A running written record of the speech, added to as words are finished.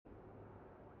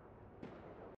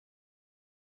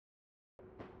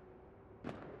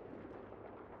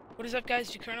What is up,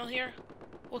 guys? Colonel here.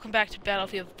 Welcome back to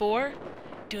Battlefield 4.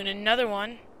 Doing another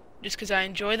one, just because I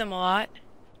enjoy them a lot.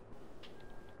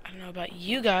 I don't know about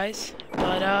you guys,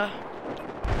 but,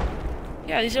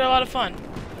 yeah, these are a lot of fun.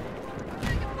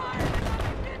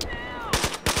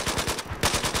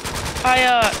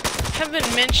 I, have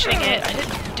been mentioning it.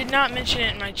 I did not mention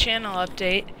it in my channel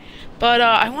update, but,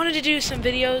 I wanted to do some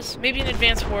videos, maybe in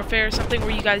Advanced Warfare or something,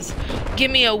 where you guys give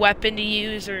me a weapon to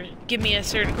use, or give me a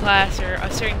certain class, or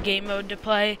a certain game mode to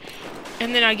play,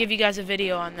 and then I give you guys a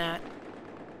video on that.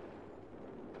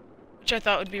 Which I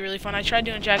thought would be really fun. I tried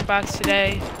doing Jackbox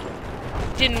today.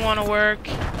 Didn't want to work.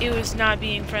 It was not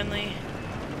being friendly.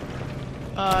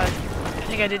 I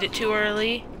think I did it too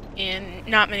early, and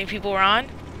not many people were on.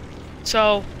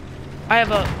 So, I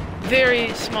have a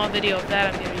very small video of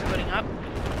that I'm going to be putting up.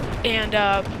 And,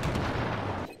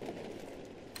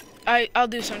 I'll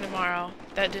do some tomorrow.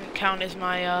 That didn't count as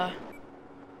my,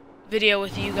 video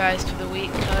with you guys for the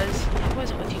week, because I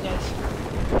wasn't with you guys.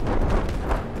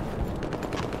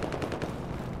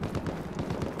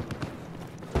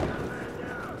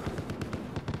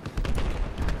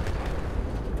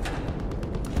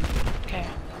 Okay.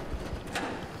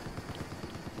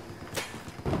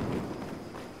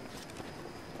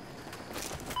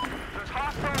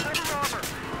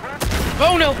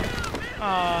 Oh no!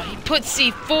 Aw, he put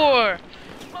C4!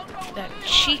 That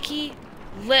cheeky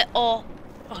little...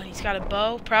 Oh, he's got a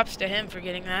bow. Props to him for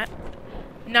getting that.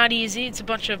 Not easy. It's a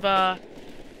bunch of,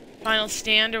 Final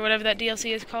Stand or whatever that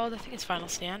DLC is called. I think it's Final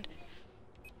Stand.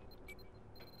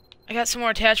 I got some more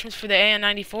attachments for the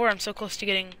AN-94. I'm so close to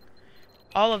getting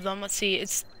all of them. Let's see.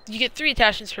 You get 3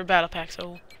 attachments per battle pack,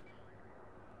 so...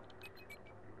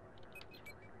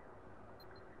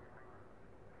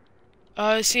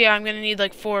 So yeah, I'm gonna need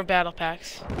like 4 battle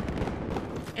packs.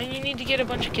 And you need to get a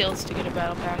bunch of kills to get a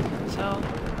battle pack, so...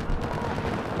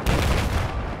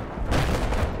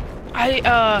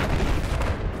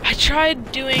 I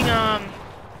tried doing,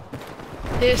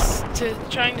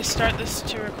 trying to start this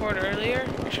to record earlier,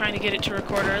 trying to get it to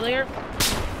record earlier,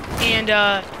 and,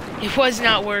 it was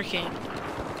not working.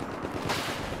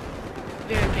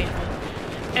 Very painful.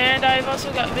 And I've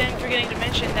also been forgetting to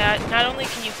mention that not only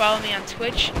can you follow me on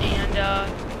Twitch and,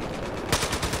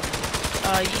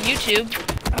 YouTube,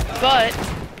 but,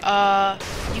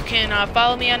 you can,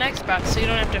 follow me on Xbox, so you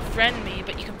don't have to friend me,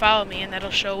 but you can follow me, and that'll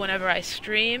show whenever I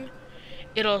stream.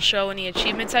 It'll show any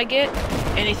achievements I get,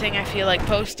 anything I feel like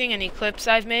posting, any clips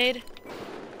I've made.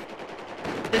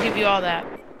 They'll give you all that.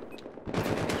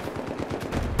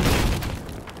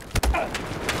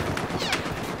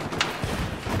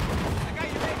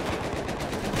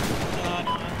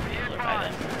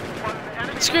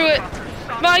 Screw it!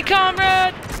 My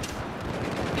comrade!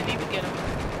 Didn't even get him.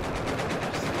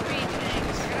 There's 3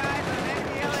 tanks.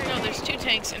 No, there's 2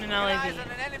 tanks and an LAV.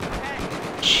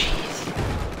 Jeez.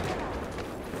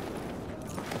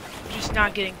 I'm just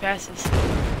not getting past this.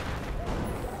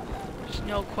 There's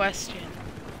no question.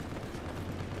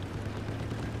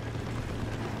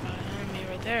 Enemy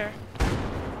right there.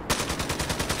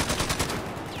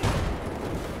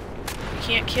 You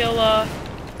can't kill,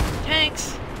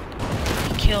 tanks.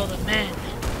 Kill the men.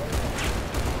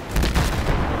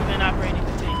 The men operating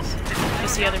the tanks.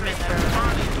 Just the other men that are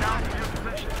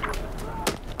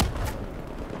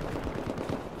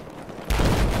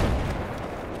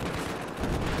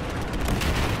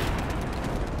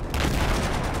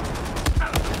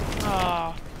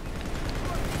aw.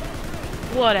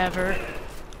 Whatever.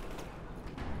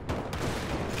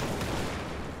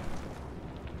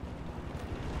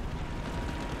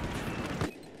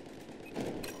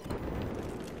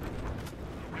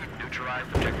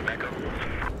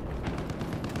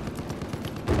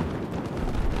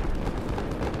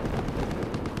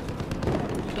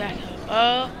 Back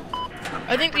up.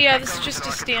 I think, yeah, this is just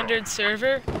a standard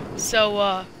server.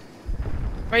 So,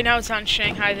 right now it's on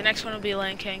Shanghai. The next one will be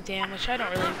Lankang Dam, which I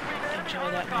don't really enjoy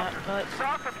that map, but...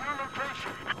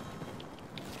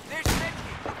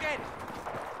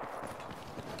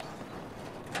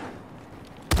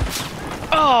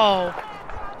 Oh!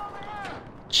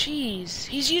 Jeez.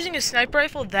 He's using a sniper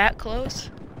rifle that close?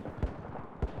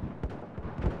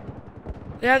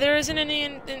 Yeah, there isn't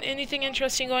anything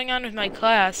interesting going on with my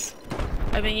class.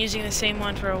 I've been using the same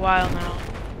one for a while now.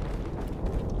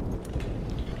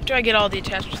 After I get all the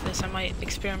attachments to this, I might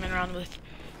experiment around with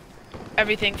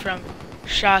everything from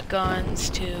shotguns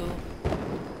to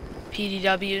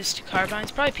PDWs to carbines.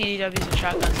 Probably PDWs and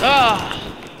shotguns.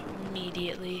 Oh!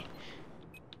 Immediately.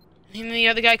 And then the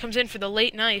other guy comes in for the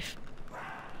late knife.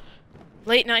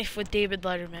 Late knife with David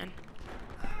Letterman.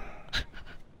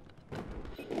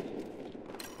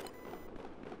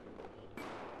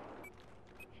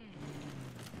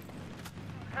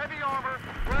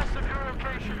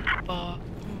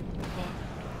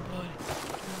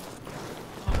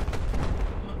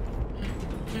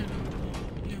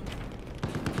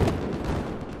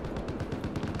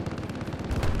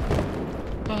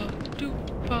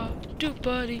 to,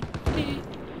 buddy.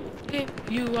 If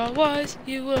you are wise,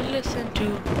 you will listen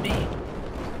to me.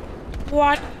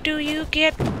 What do you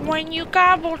get when you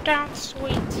gobble down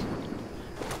sweets?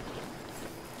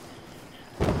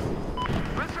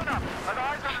 Listen up. An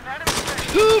eyes on an enemy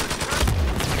station.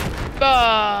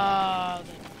 Oh,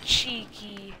 the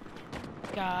cheeky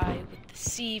guy with the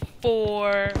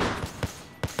C4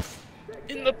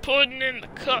 in the pudding and the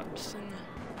cups and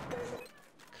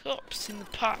the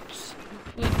pops.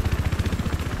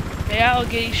 The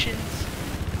allegations.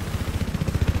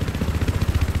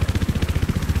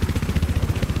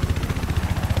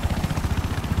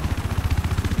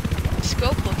 The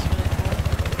scope looks really cool.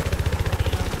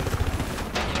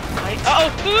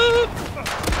 Oh!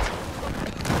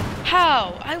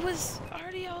 How? I was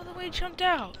already all the way jumped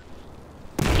out.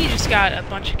 He just got a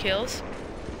bunch of kills.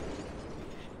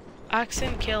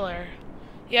 Oxen Killer.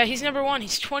 Yeah, he's number 1.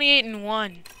 He's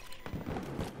 28-1.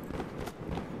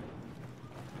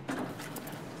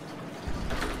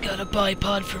 Got a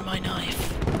bipod for my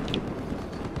knife.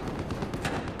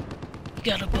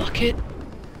 Got a bucket.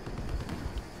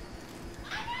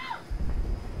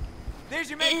 There's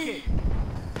your med kit.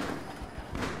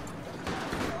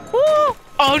 Woo!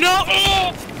 Oh no!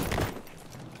 Oh!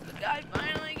 The guy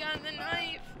finally got the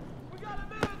knife. We gotta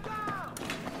move down.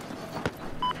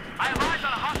 I have eyes on a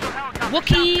hostile helicopter.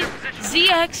 Wookie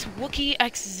ZX Wookie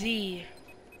XZ. I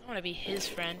want to be his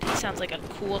friend. He sounds like a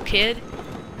cool kid.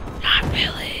 Not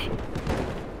really.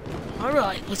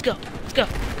 Alright, let's go. Let's go.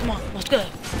 Come on, let's go.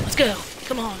 Let's go.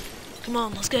 Come on. Come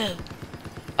on, let's go.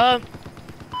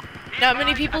 Not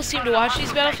many people seem to watch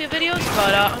these Battlefield videos,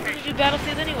 but I'm gonna do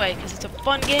Battlefield anyway, because it's a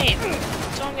fun game.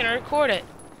 So I'm gonna record it.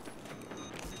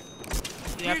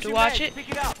 You have to watch it?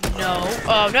 No.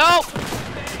 Oh, no!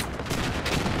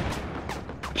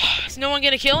 Is no one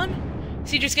gonna kill him? Is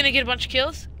he just gonna get a bunch of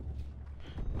kills?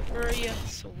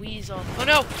 Furious Weasel. Oh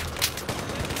no!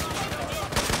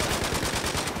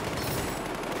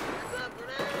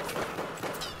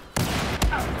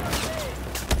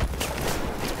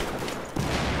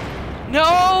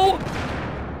 No!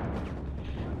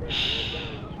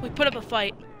 We put up a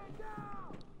fight.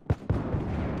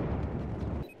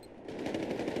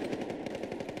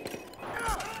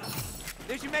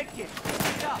 There's your med kit.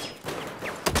 Pick it up.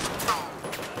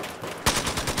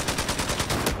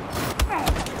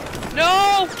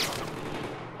 No!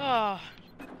 Oh.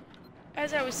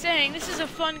 As I was saying, this is a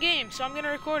fun game, so I'm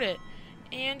gonna record it.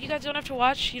 And you guys don't have to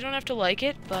watch, you don't have to like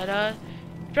it, but you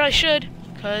probably should,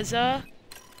 because I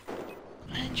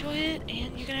enjoy it,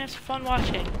 and you're gonna have some fun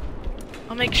watching.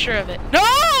 I'll make sure of it. No!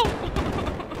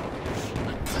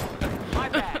 My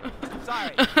bad.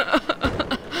 Sorry.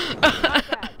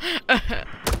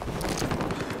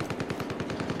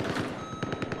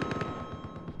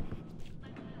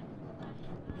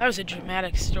 That was a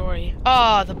dramatic story.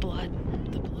 Oh, the blood.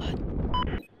 The blood.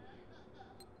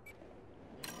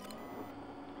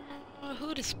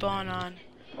 Who to spawn on?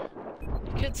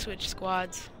 You could switch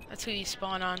squads. That's who you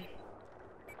spawn on.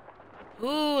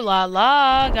 Ooh la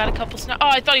la. Got a couple Oh,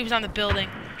 I thought he was on the building.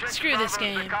 Screw this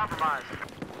game.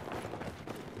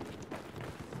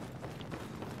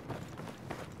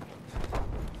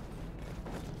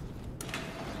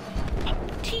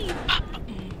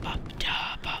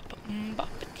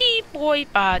 Boy, bada, boy,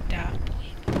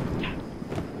 bada.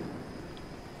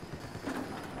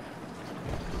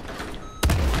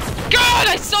 God,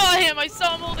 I saw him! I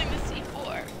saw him holding the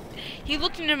C4. He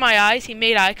looked into my eyes, he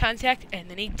made eye contact,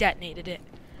 and then he detonated it.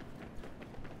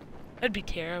 That'd be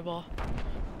terrible.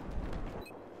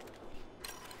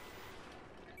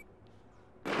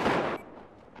 I'd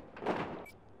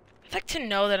like to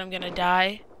know that I'm gonna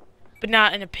die, but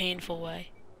not in a painful way.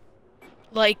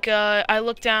 Like, I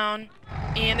look down,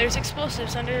 and there's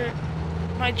explosives under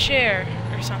my chair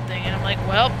or something, and I'm like,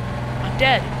 well, I'm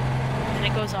dead. And then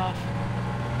it goes off.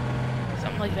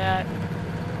 Something like that.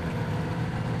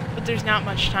 But there's not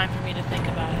much time for me to think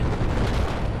about it.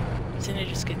 So then it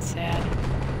just gets sad.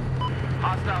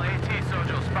 Hostile AT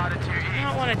Sojo spotted to your east. I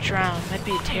don't want to drown. That'd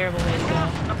be a terrible way to go.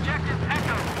 Objective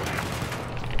Echo.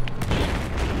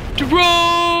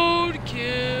 Drone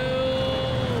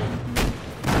kill!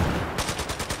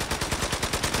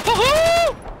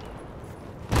 Woohoo!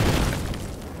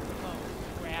 Oh,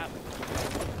 crap.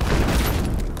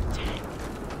 Dang.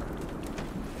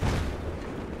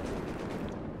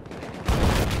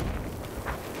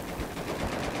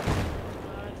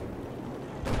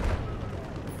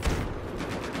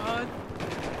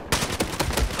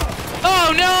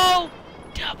 Oh no!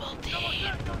 Double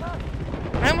team.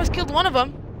 I almost killed one of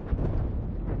them.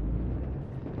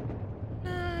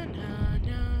 Na, na,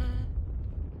 na.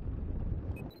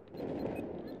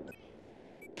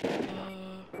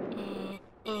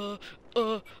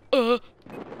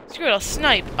 Look, I'll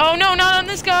snipe. Oh no, not on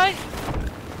this guy!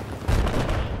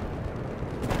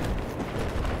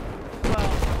 Well,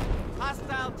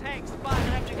 Hostile tank I'm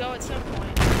spotted. gonna have to go at some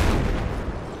point.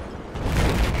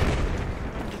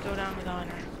 I'm going to go down with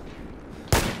honor.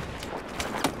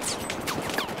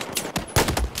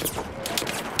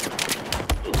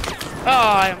 Oh,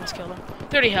 I almost killed him.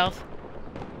 30 health.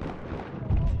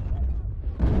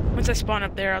 Once I spawn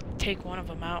up there, I'll take one of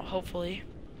them out, hopefully.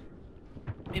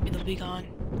 Maybe they'll be gone.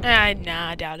 Nah,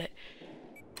 I doubt it.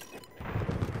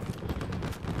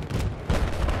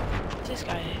 What's this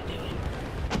guy doing?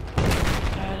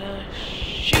 Gotta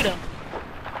shoot him.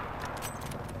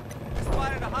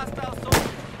 Spotted a hostile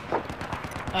soldier.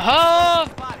 Aha!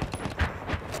 Spotted.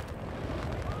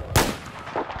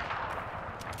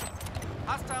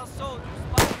 Hostile soldier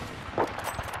spotted.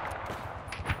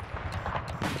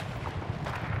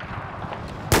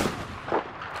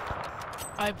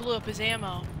 I blew up his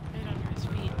ammo. Right under his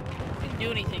feet. Didn't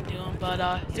do anything to him, but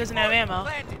he doesn't have ammo.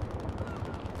 Planted.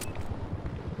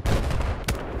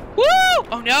 Woo!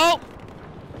 Oh no!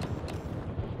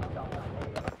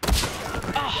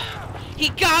 Oh, he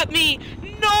got me!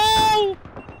 No!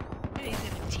 He's in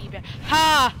a teabag.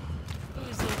 Ha!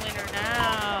 Who's the winner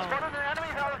now? Spotted an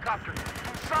enemy helicopter.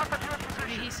 South of your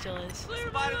Maybe position. he still is.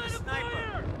 Spotted a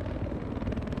sniper.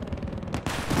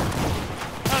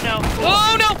 Oh no!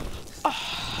 Oh no! Oh.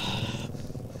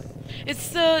 It's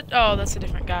the... Oh, that's a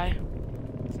different guy.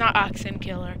 It's not Oxen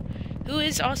Killer. Who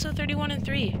is also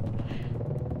 31-3.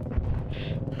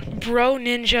 Bro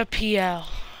Ninja PL.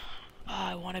 Oh,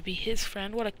 I want to be his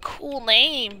friend. What a cool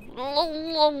name. Do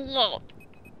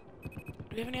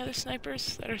we have any other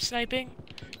snipers that are sniping?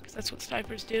 Because that's what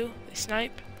snipers do. They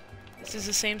snipe. This is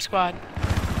the same squad.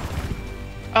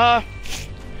 Oh,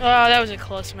 that was a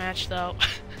close match, though.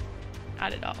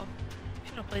 Not at all. I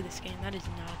shouldn't play this game. That is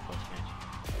not a close match.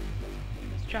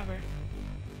 It's Trevor.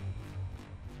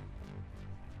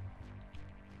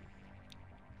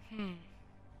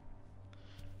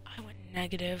 I went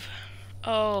negative.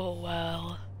 Oh,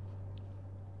 well.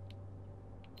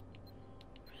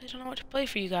 Really don't know what to play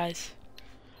for you guys.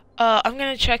 I'm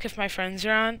gonna check if my friends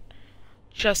are on.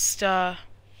 Just,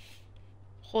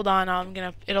 hold on,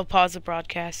 it'll pause the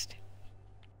broadcast.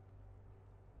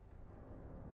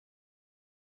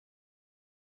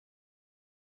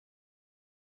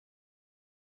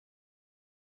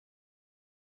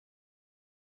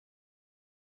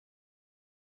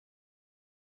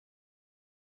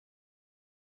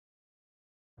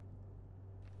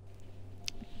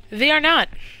 They are not.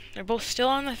 They're both still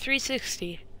on the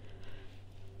 360.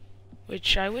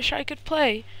 Which I wish I could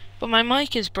play, but my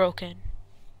mic is broken.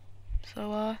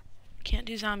 So, can't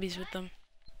do zombies with them.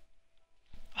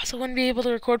 Also wouldn't be able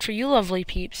to record for you lovely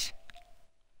peeps.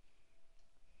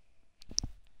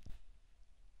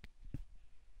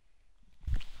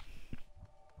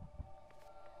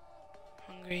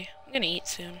 Hungry. I'm gonna eat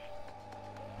soon.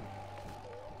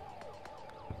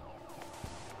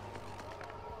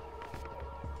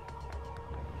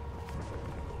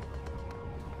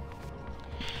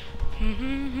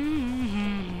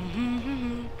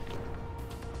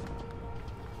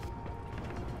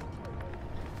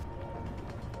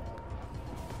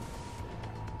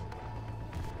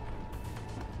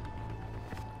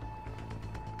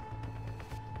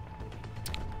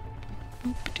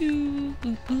 Boop-a-doo,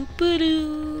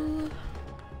 boop-boop-a-doo.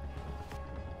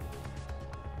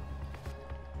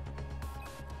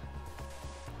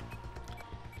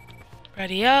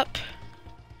 Ready up.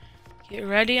 Get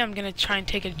ready. I'm gonna try and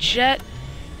take a jet.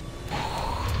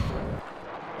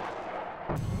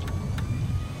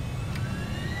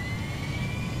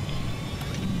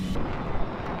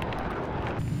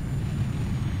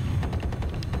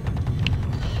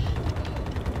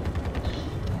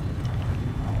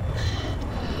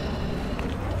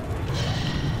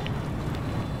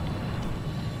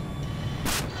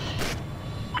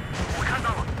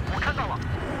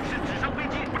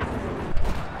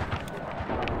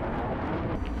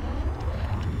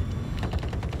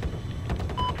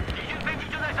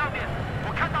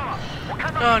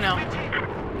 Oh no.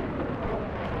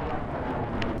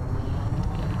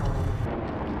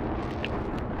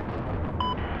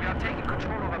 We are taking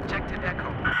control of objective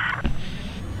Echo.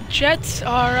 Jets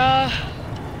are,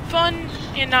 fun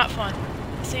and not fun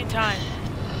at the same time.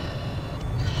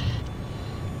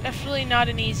 Definitely not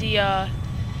an easy,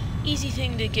 easy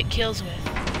thing to get kills with.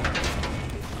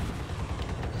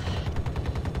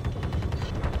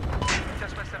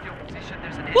 Just west of your position,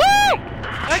 there's an Woo!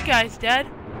 That guy's dead.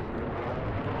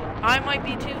 I might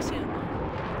be too soon.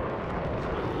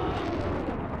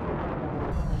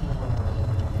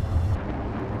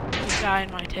 Guy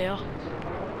in my tail.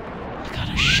 I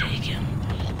gotta shake him.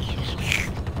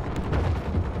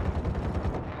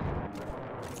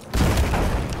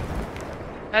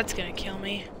 That's gonna kill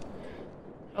me.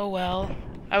 Oh well.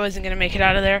 I wasn't gonna make it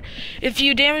out of there. If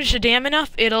you damage the dam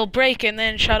enough, it'll break and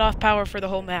then shut off power for the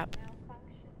whole map.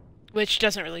 Which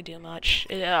doesn't really do much.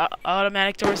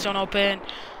 Automatic doors don't open,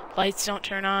 lights don't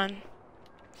turn on.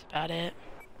 That's about it.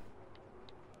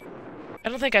 I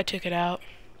don't think I took it out.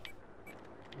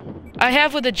 I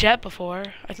have with a jet before.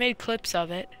 I've made clips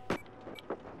of it.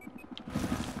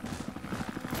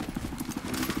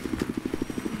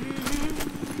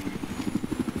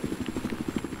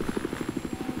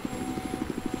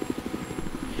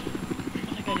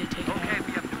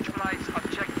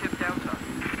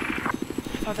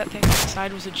 I thought that thing on the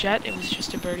side was a jet. It was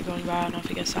just a bird going by. I don't know if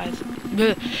you guys saw it.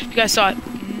 If you guys saw it.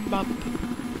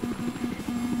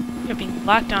 You're being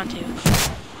locked onto.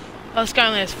 Oh, this guy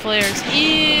only has flares.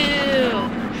 Ew!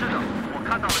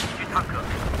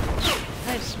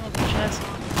 I just smelled the chest.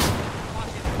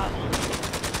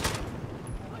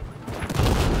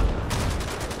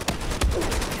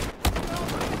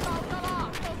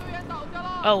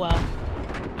 Oh well.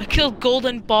 I killed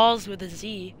Golden Balls with a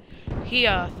Z. He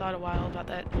thought a while about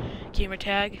that gamer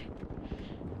tag.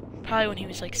 Probably when he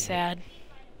was like sad.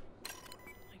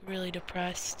 Like really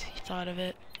depressed. He thought of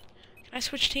it. Can I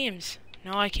switch teams?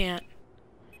 No, I can't.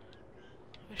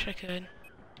 I wish I could.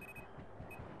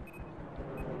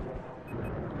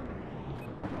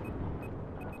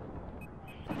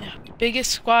 Yeah,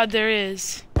 biggest squad there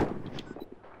is. If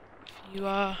you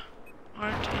aren't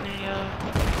in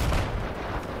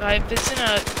a if it's in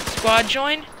a squad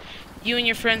join, you and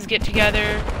your friends get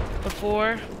together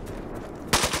before and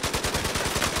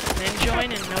then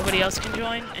join, and nobody else can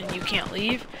join, and you can't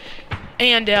leave.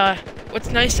 And what's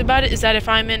nice about it is that if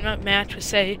I'm in a match with,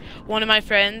 say, one of my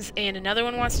friends and another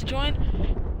one wants to join,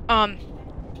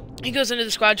 he goes into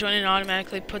the squad join and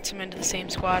automatically puts him into the same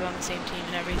squad on the same team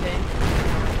and everything.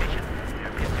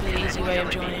 Really easy way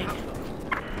of joining.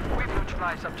 We've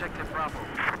neutralized objective Bravo.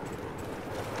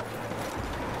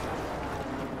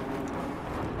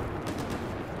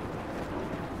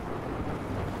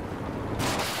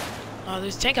 Oh,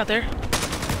 there's a tank out there.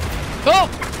 Oh!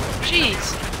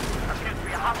 Jeez!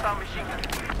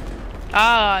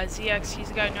 Ah, ZX, he's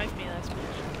the guy who knifed me last match.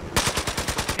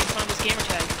 Making fun of his gamer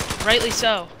tag. Rightly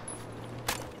so.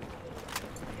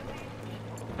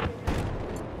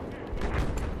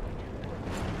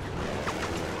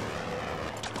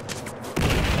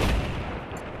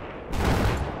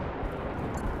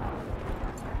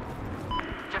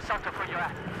 Just south of where you're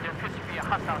at, there appears to be a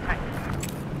hostile tank.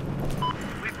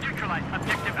 We've neutralized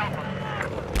objective Alpha.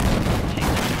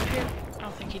 I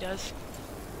don't think he does.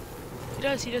 He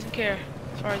does, he doesn't care,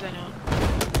 as far as I know.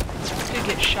 He's gonna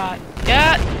get shot.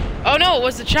 Yeah! Oh no, it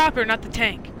was the chopper, not the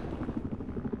tank.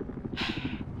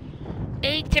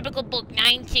 Atypical Book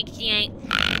 968.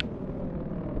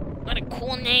 What a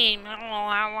cool name. Find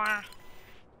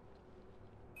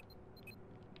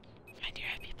your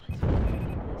happy place.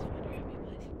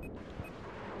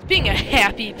 Speaking of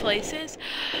happy places,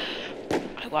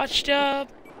 I watched, you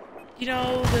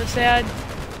know, the sad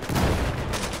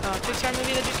Pixar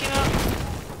movie that just came out.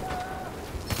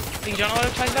 But you don't know what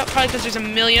I'm talking about? Probably because there's a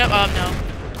million of no.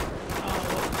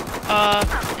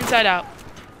 Inside Out.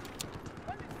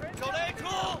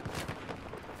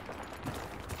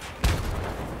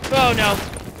 Oh no.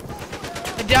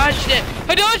 I dodged it!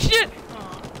 I dodged it!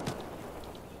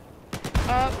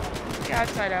 Yeah,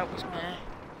 Inside Out was meh.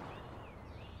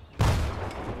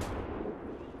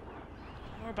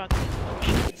 More about the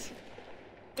emotions.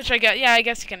 Which I guess, yeah, I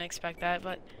guess you can expect that,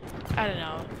 but I don't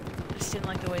know. I just didn't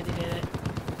like the way they did it.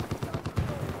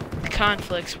 The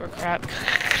conflicts were crap.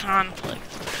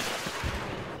 Conflicts.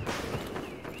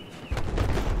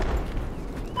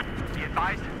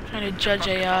 Trying to judge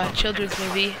a children's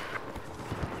movie.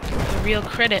 A real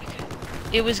critic.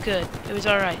 It was good. It was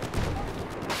alright.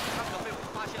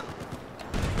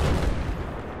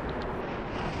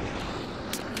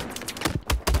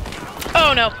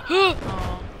 Oh no! Oh.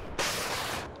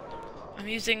 I'm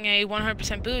using a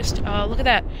 100% boost. Look at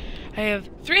that. I have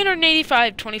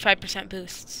 385 25%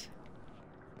 boosts.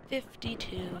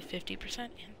 52, 50%,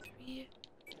 and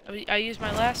 3. I used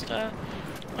my last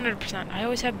 100%. I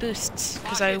always have boosts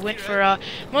because I went for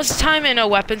most of the time in a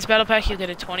weapons battle pack you get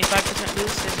a 25%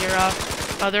 boost as your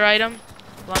other item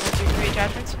along with your 3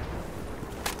 attachments.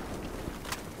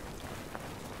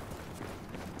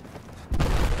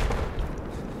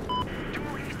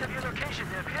 East of your location,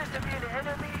 there appears to be an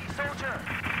enemy soldier.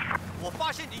 我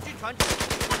发现敌军船只。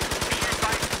Be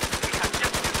advised, we have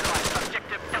just neutralized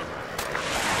objective Delta.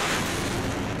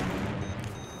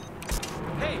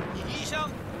 嘿，你一箱。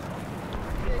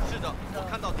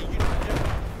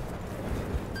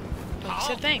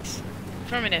said thanks.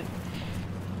 Affirmative.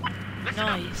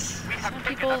 Nice. Some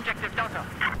people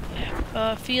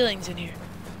have feelings in here.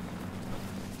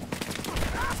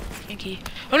 Kinky.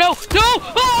 Oh no! No!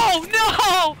 Oh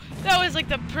no! That was like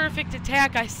the perfect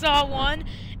attack. I saw one,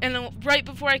 and then right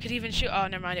before I could even shoot. Oh,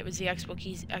 never mind. It was the Expo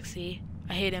Keys XE.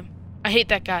 I hate him. I hate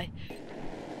that guy.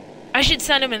 I should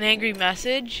send him an angry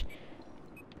message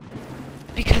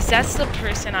because that's the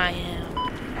person I am.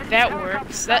 That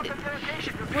works. That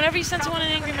whenever you send someone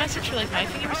an angry message for like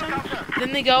knifing him or something,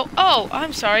 then they go, "Oh,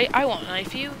 I'm sorry, I won't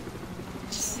knife you."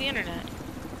 It's just the internet.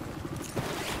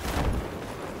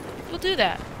 People do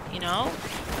that, you know.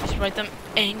 Just write them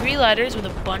angry letters with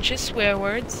a bunch of swear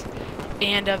words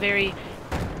and very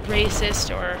racist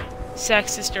or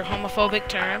sexist or homophobic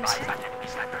terms.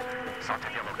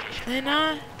 Then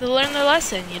they'll learn their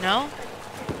lesson, you know.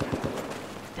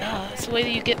 That's the way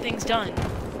that you get things done.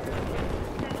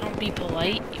 Don't be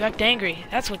polite. You act angry.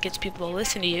 That's what gets people to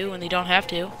listen to you when they don't have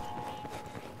to.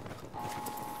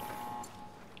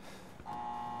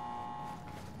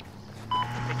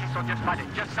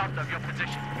 Just south of your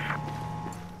position.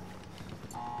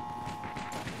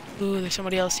 Ooh, there's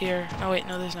somebody else here. Oh wait,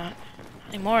 no, there's not.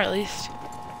 Anymore, at least.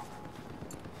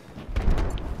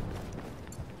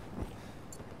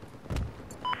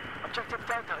 Objective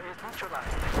Delta is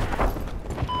neutralized.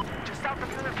 Just south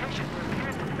of your location, there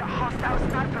appears to be a hostile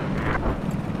sniper.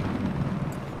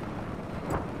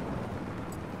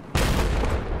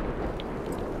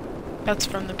 That's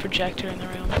from the projector in the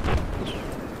room.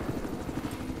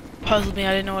 Puzzled me,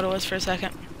 I didn't know what it was for a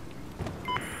second.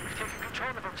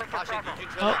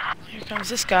 Oh, here comes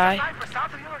this guy.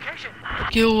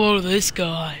 Get a load of this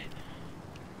guy.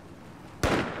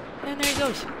 And there he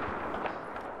goes.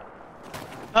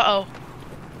 Uh-oh.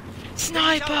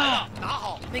 Sniper!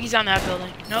 I think he's on that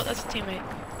building. No, that's a teammate.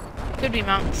 Could be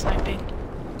mountain sniping.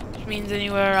 Which means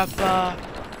anywhere up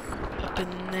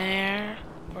in there,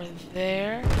 or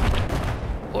there.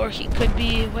 Or he could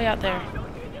be way out there.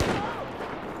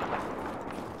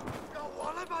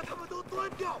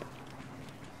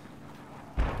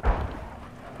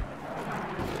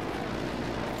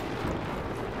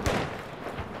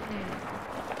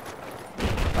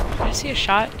 I see a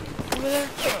shot over there.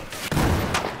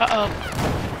 Uh-oh.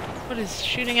 What is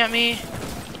shooting at me?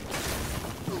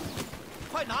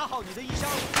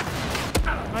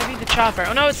 Might be the chopper.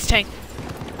 Oh no, it's the tank.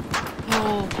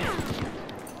 Oh, okay.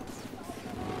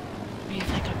 You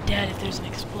think I'm dead if there's an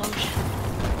explosion.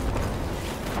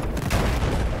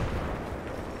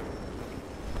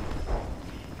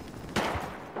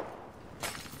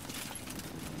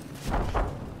 I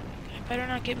better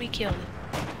not get me killed.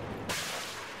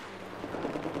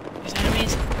 There's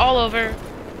enemies all over.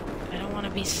 I don't want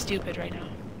to be stupid right now.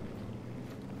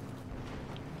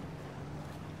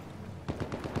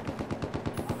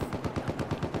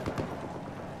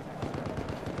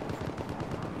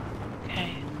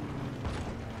 Okay.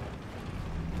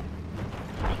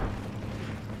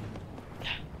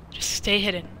 Just stay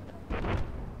hidden.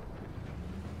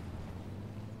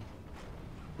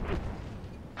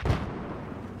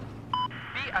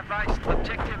 Be advised,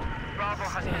 objective Bravo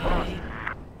has been lost.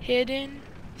 Hidden,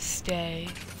 stay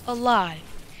alive.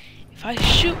 If I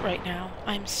shoot right now,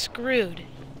 I'm screwed. He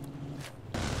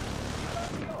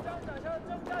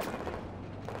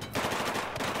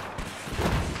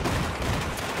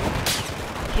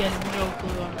has no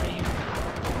clue I'm right here.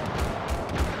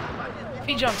 If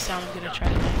he jumps down, I'm gonna try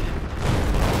to knife him.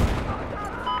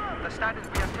 I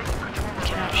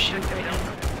cannot shoot right now.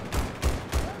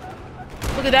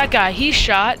 Look at that guy, he's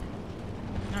shot.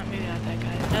 Maybe not that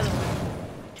guy, another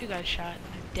one. Two guys shot, and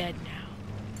I'm dead now.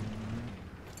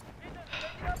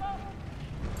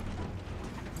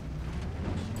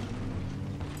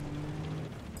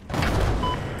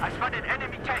 I spotted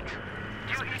enemy tanks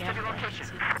due east of your location.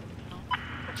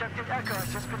 Objective Echo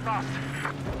has just been lost.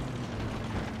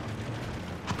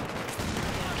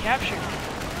 Captured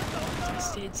him. I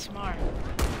stayed smart.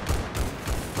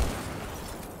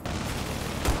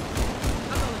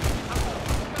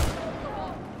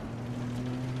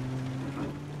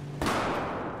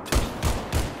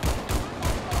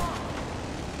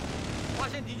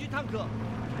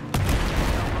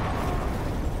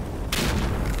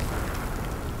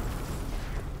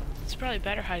 It's probably a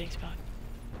better hiding spot.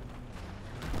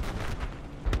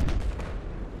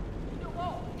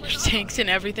 There's tanks and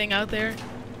everything out there.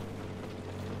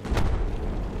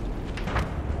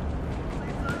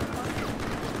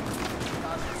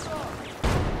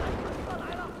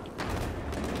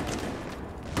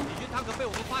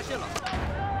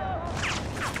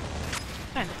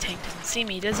 And the tank doesn't see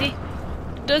me, does he?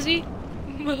 Does he?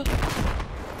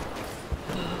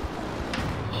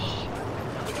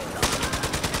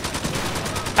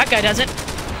 guy doesn't.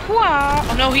 Wow.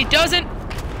 Oh no, he doesn't.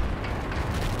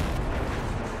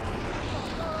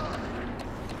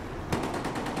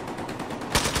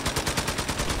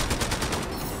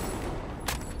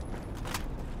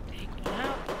 Take one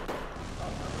out.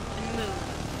 And move.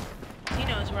 He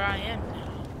knows where I am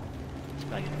now.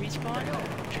 So I can respawn.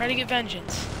 Try to get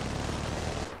vengeance.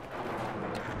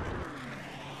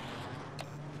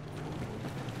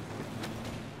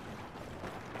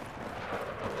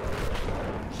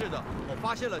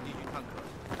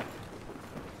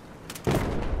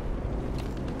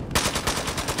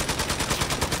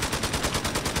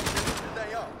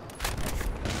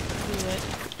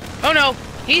 Oh no!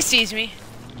 He sees me.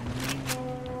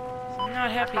 I'm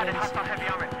not happy that he's heavy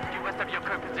armor due west of your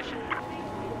current position.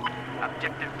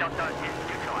 Objective Delta is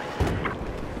neutralized.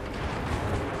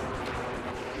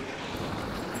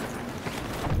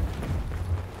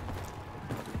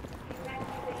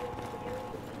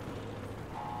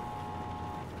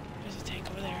 There's a tank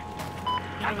over there.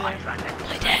 Get over there.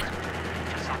 Play dead.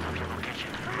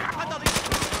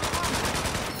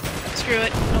 Screw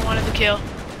it. I wanted the kill.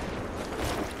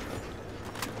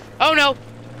 Oh no!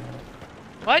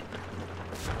 What?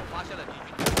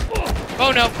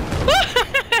 Oh no!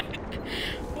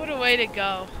 What a way to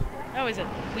go. That was a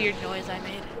weird noise I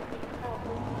made.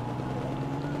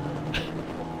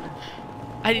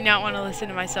 I do not want to listen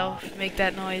to myself make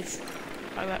that noise.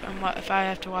 If I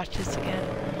have to watch this again,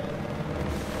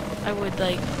 I would,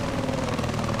 like,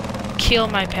 kill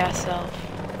my past self.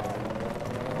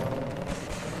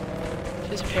 It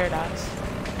was a paradox.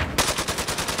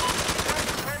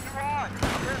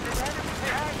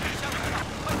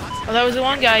 Oh, that was the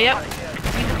one guy, yep.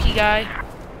 Yuki guy.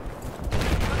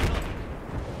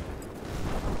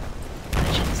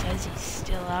 Legend says he's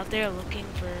still out there looking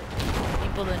for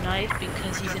people to knife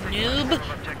because he's a noob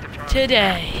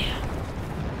today.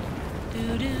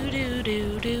 Do do do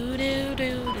do do do do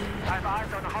do. I have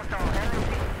eyes on a hostile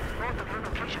enemy north of your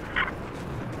location.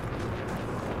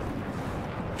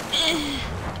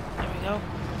 There we go.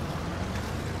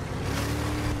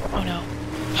 Oh no.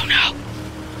 Oh no!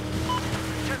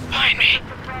 Behind me!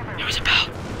 There was a boat!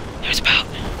 There was a boat!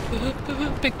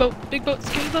 Big boat! Big boat!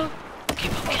 Scary boat! Scary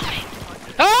boat, kill me!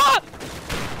 Ah!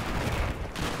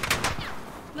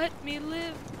 Let me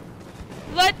live!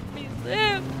 Let me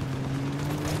live!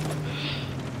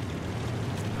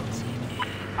 Don't see me.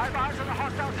 I have eyes on a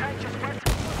hostile tank just west.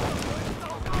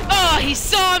 Oh, he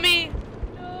saw me!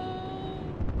 No!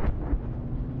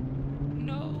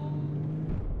 No!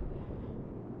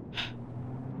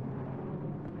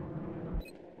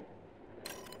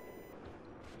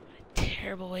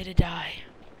 Terrible way to die.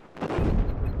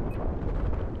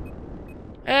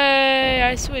 Hey,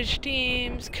 I switched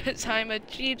teams because I'm a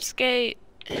cheapskate.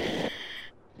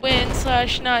 Win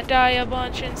 / not die a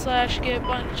bunch and / get a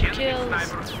bunch of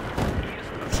kills.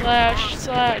 /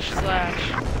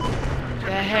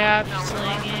 The half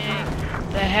slinging,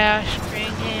 the hash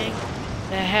bringing,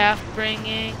 the half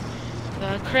bringing,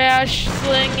 the crash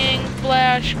slinging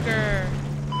flashker.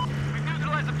 We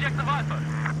neutralize objective Alpha.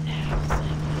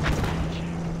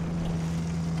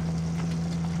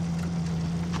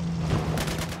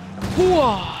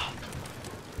 Whoa!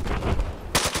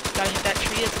 Gotta hit that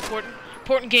tree, it's important.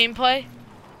 Important gameplay.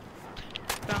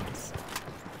 Bounce.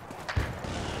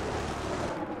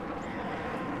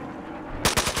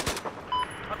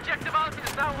 Objective Alpha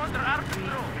is now under our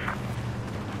control. I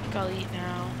think I'll eat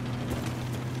now.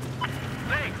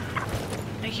 Thanks.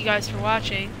 Thank you guys for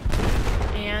watching.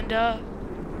 And,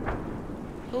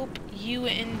 hope you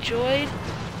enjoyed.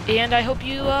 And I hope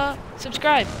you,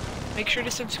 subscribe. Make sure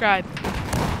to subscribe.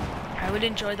 I would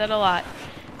enjoy that a lot.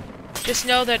 Just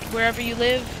know that wherever you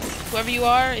live, whoever you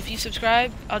are, if you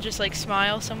subscribe, I'll just, like,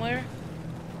 smile somewhere.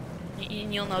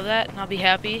 And you'll know that, and I'll be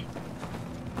happy.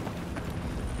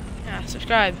 Yeah,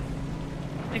 subscribe.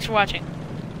 Thanks for watching.